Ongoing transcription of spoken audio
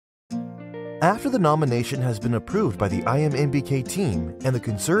After the nomination has been approved by the IMNBK team and the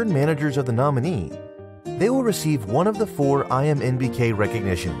concerned managers of the nominee, they will receive one of the 4 IMNBK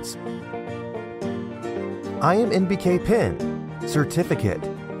recognitions: IMNBK PIN, Certificate,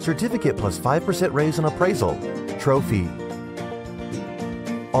 Certificate plus 5% raise on appraisal, Trophy.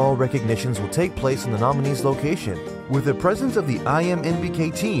 All recognitions will take place in the nominee's location, with the presence of the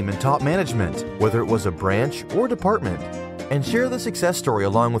IMNBK team and top management, whether it was a branch or department, and share the success story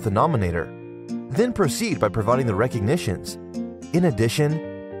along with the nominator. Then proceed by providing the recognitions. In addition,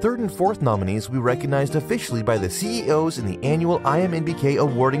 3rd and 4th nominees will be recognized officially by the CEOs in the annual IMNBK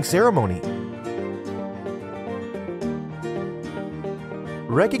awarding ceremony.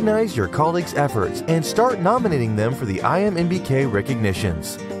 Recognize your colleagues' efforts and start nominating them for the IMNBK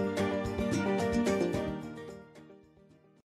recognitions.